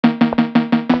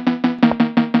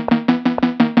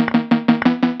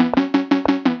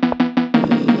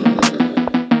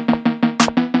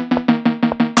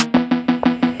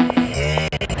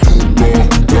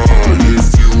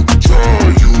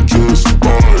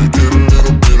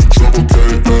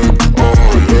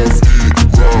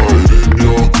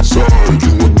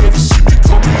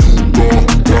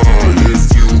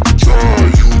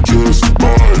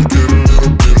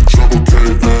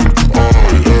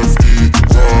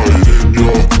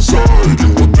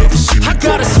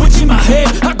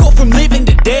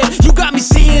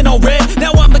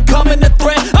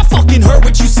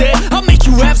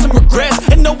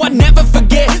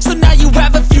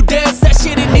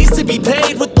be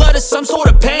paid with blood or some sort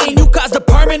of pain. You caused a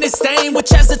permanent stain, which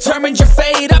has determined your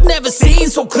fate. I've never seen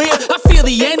so clear, I feel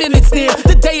the end and it's near.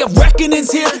 The day of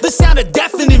reckoning's here, the sound of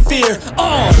deafening fear.